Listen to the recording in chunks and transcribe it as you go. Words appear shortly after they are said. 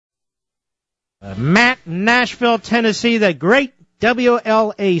Matt, Nashville, Tennessee, the great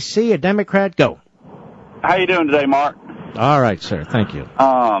WLAC, a Democrat. Go. How you doing today, Mark? All right, sir. Thank you.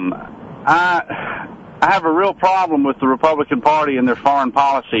 I have a real problem with the Republican Party and their foreign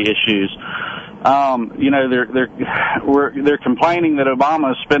policy issues. They're complaining that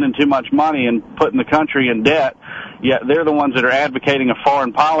Obama is spending too much money and putting the country in debt, yet they're the ones that are advocating a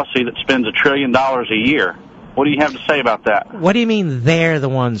foreign policy that spends $1 trillion a year. What do you have to say about that? What do you mean they're the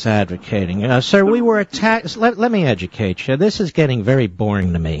ones advocating? Sir, we were attacked. Let me educate you. This is getting very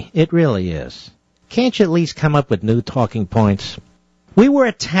boring to me. It really is. Can't you at least come up with new talking points? We were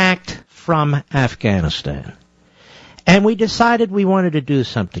attacked from Afghanistan, and we decided we wanted to do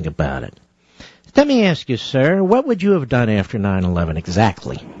something about it. Let me ask you, sir, what would you have done after 9/11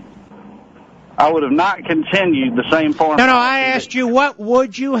 exactly? I would have not continued the same foreign policy. No, I asked you, what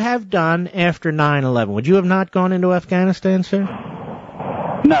would you have done after 9/11? Would you have not gone into Afghanistan, sir?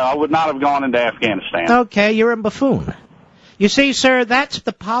 No, I would not have gone into Afghanistan. Okay, you're a buffoon. You see, sir, that's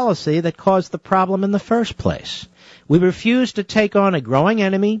the policy that caused the problem in the first place. We refused to take on a growing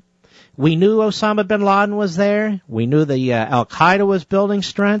enemy. We knew Osama bin Laden was there. We knew the Al-Qaeda was building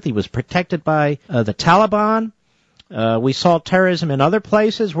strength. He was protected by the Taliban. We saw terrorism in other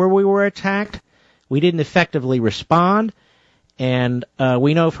places where we were attacked. We didn't effectively respond. And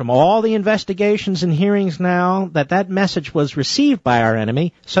we know from all the investigations and hearings now that that message was received by our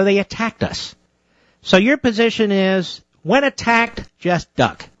enemy, so they attacked us. So your position is, when attacked, just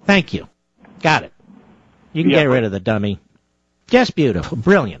duck. Thank you. Got it. You can get rid of the dummy. Just beautiful.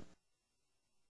 Brilliant.